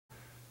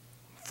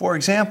For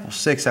example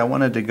 6, I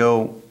wanted to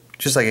go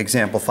just like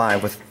example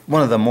 5 with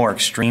one of the more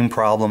extreme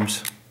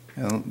problems.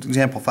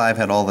 Example 5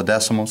 had all the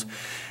decimals.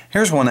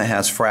 Here's one that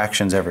has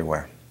fractions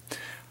everywhere.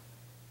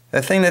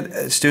 The thing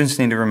that students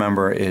need to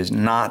remember is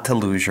not to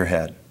lose your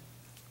head.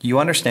 You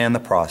understand the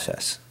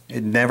process.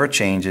 It never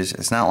changes.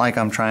 It's not like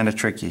I'm trying to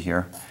trick you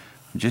here.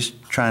 I'm just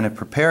trying to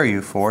prepare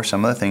you for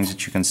some of the things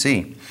that you can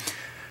see.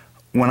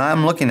 When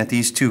I'm looking at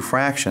these two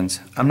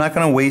fractions, I'm not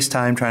going to waste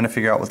time trying to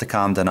figure out what the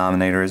common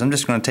denominator is. I'm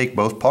just going to take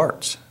both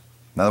parts.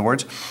 In other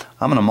words,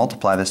 I'm going to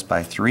multiply this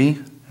by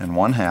 3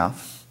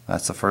 1/2,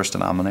 that's the first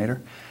denominator,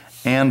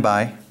 and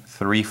by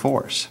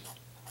 3/4.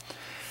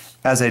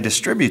 As I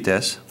distribute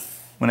this,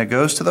 when it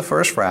goes to the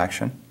first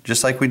fraction,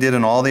 just like we did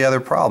in all the other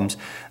problems,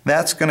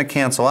 that's going to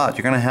cancel out.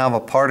 You're going to have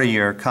a part of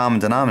your common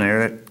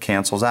denominator that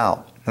cancels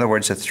out. In other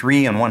words, the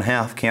 3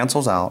 1/2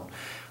 cancels out.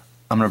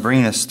 I'm going to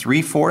bring this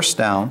 3/4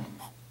 down,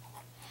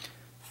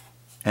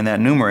 and that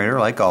numerator,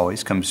 like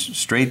always, comes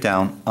straight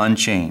down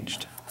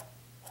unchanged.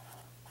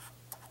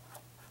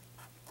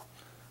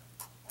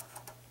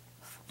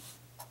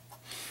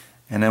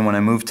 And then when I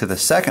move to the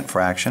second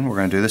fraction, we're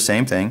going to do the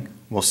same thing.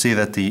 We'll see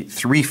that the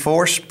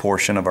 3/4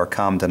 portion of our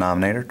common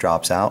denominator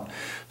drops out.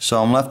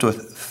 So I'm left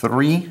with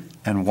 3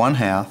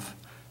 1/2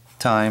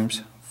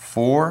 times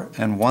 4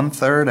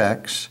 1/3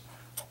 x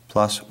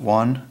plus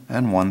 1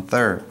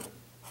 1/3.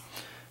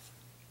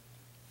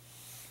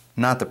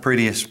 Not the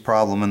prettiest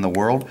problem in the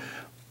world.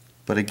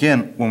 But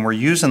again, when we're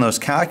using those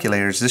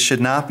calculators, this should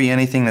not be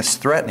anything that's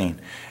threatening.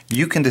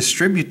 You can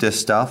distribute this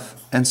stuff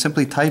and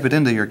simply type it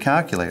into your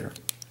calculator.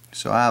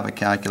 So I have a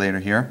calculator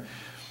here.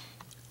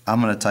 I'm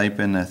going to type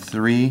in a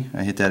 3,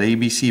 I hit that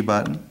ABC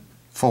button,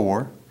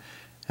 4,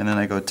 and then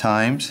I go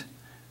times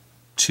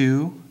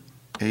 2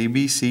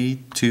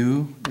 ABC,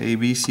 2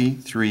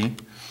 ABC, 3,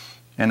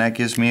 and that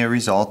gives me a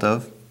result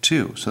of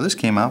 2. So this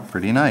came out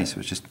pretty nice,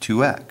 which is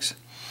 2x.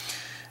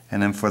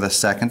 And then for the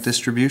second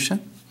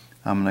distribution,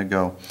 I'm going to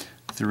go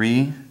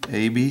 3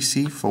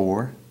 ABC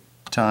 4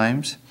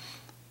 times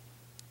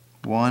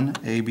 1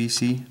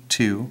 ABC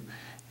 2,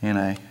 and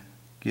I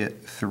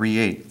get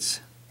 3/8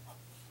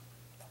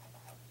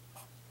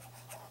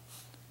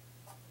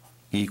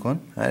 equal.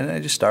 I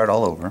just start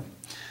all over.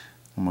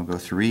 I'm going to go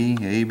 3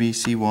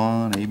 ABC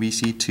 1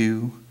 ABC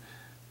 2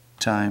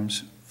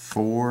 times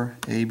 4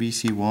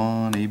 ABC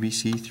 1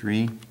 ABC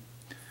 3,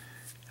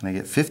 and I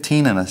get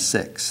 15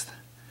 1/6.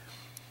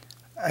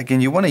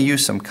 Again, you want to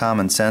use some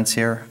common sense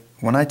here.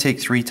 When I take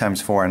 3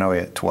 times 4, I know I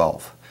get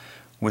 12.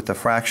 With the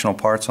fractional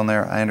parts on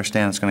there, I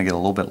understand it's going to get a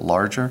little bit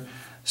larger.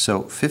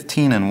 So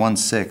 15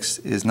 1/6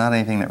 is not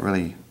anything that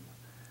really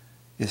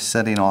is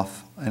setting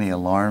off any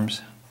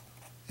alarms.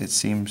 It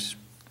seems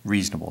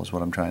reasonable is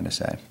what I'm trying to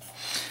say.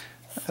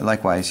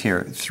 Likewise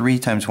here, 3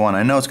 times 1,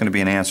 I know it's going to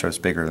be an answer that's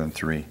bigger than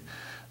 3.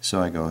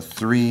 So I go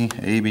 3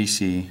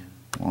 ABC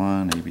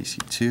 1 ABC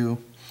 2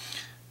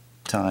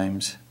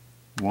 times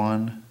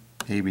 1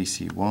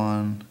 ABC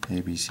 1,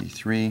 ABC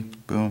 3,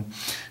 boom.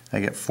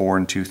 I get 4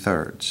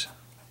 2/3.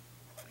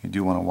 You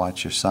do want to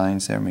watch your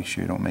signs there, make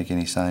sure you don't make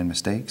any sign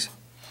mistakes.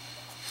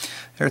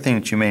 The other thing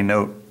that you may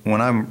note,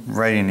 when I'm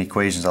writing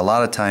equations, a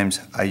lot of times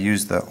I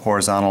use the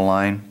horizontal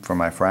line for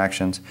my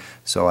fractions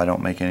so I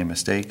don't make any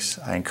mistakes.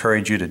 I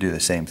encourage you to do the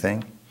same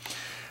thing.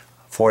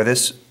 For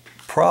this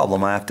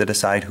problem, I have to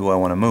decide who I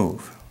want to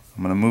move.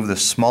 I'm going to move the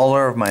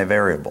smaller of my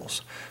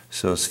variables.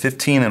 So is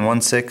 15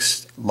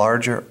 1/6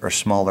 larger or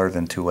smaller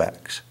than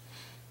 2x?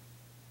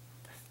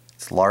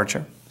 It's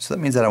larger, so that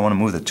means that I want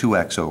to move the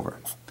 2x over.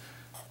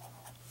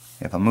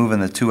 If I'm moving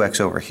the 2x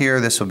over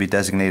here, this will be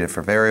designated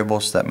for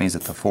variables, so that means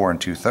that the 4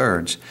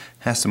 2/3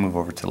 has to move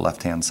over to the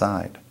left-hand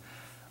side.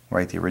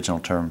 Write the original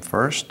term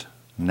first,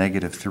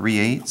 negative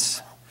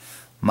 3/8.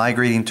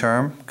 Migrating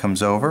term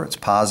comes over, it's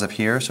positive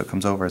here, so it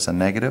comes over as a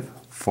negative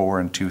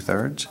 4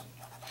 2/3.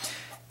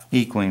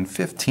 Equaling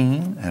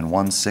 15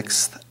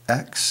 1/6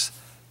 x.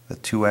 The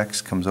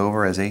 2x comes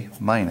over as a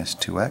minus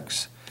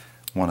 2x.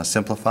 Want to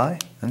simplify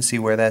and see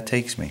where that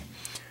takes me.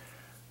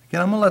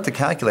 Again, I'm going to let the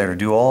calculator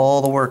do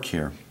all the work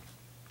here.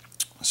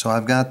 So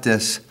I've got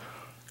this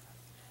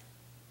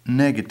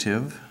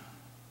negative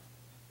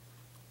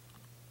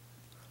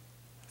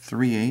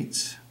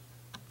 3/8,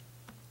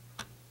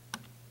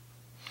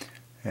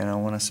 and I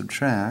want to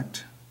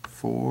subtract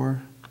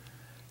 4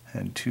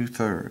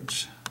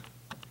 2/3.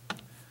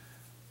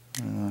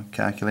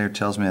 Calculator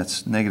tells me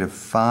that's negative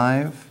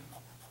 5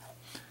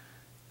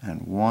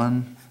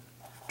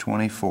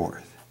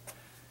 1/24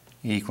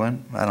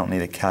 equaling, I don't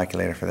need a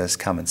calculator for this,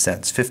 common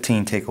sense.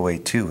 15 take away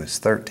 2 is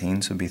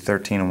 13, so it would be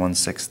 13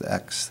 1/6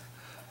 x.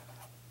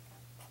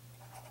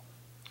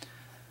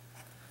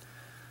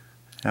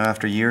 Now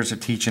after years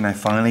of teaching, I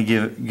finally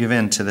give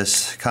in to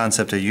this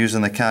concept of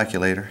using the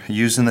calculator,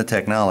 using the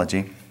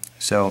technology.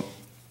 So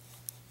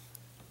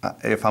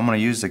if I'm going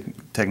to use the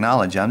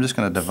technology, I'm just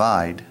going to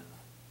divide.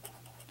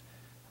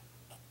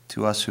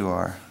 To us who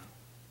are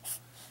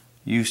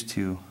used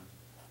to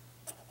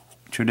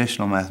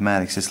traditional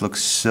mathematics, this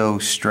looks so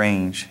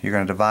strange. You're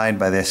going to divide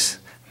by this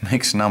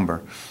mixed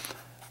number.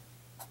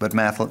 but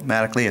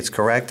mathematically it's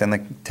correct and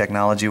the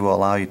technology will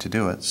allow you to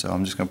do it. So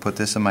I'm just going to put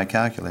this in my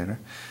calculator.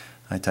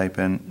 I type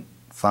in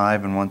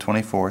 5 and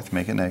 1/24,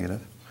 make it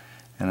negative,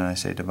 and then I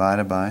say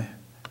divided by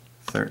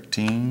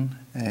 13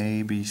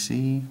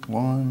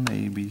 ABC1,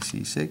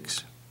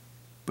 ABC6,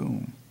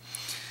 boom.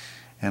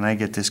 And I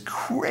get this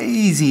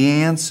crazy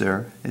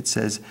answer. It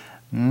says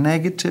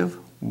negative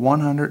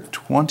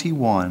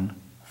 121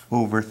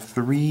 over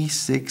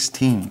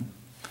 316.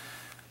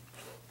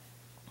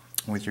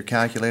 With your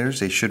calculators,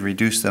 they should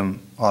reduce them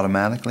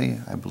automatically.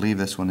 I believe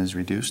this one is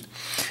reduced.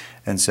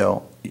 And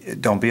so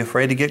don't be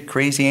afraid to get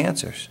crazy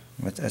answers.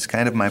 That's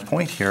kind of my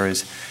point here,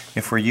 is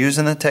if we're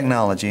using the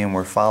technology and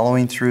we're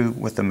following through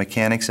with the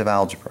mechanics of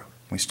algebra.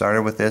 We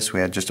started with this, we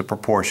had just a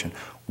proportion.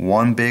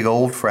 One big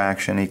old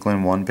fraction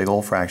equaling one big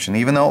old fraction.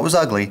 Even though it was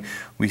ugly,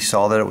 we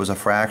saw that it was a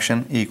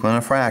fraction equaling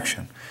a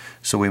fraction.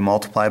 So we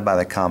multiplied by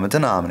the common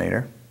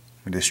denominator.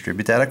 We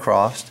distribute that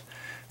across.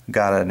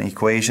 Got an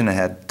equation that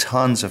had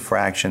tons of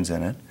fractions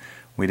in it.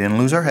 We didn't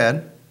lose our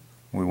head.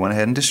 We went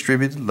ahead and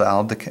distributed,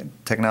 allowed the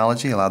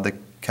technology, allowed the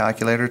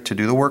calculator to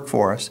do the work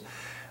for us.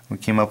 We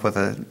came up with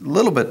a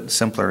little bit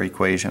simpler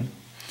equation.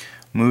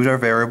 Moved our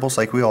variables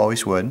like we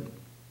always would.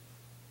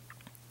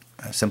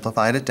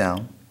 Simplified it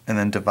down, and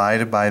then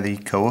divided by the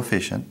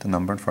coefficient, the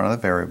number in front of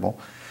the variable.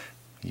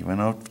 Even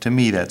though to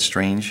me that's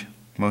strange,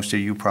 most of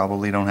you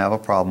probably don't have a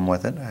problem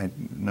with it. I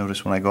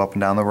notice when I go up and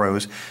down the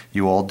rows,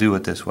 you all do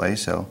it this way,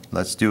 so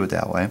let's do it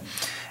that way.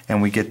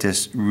 And we get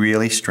this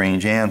really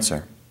strange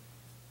answer.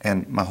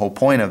 And my whole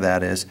point of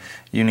that is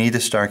you need to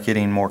start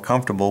getting more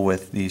comfortable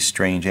with these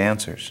strange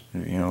answers.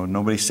 You know,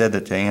 nobody said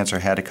that the answer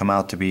had to come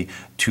out to be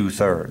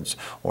 2/3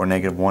 or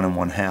negative 1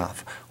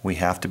 1/2. We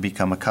have to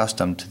become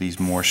accustomed to these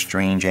more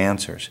strange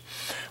answers.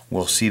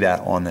 We'll see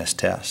that on this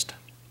test.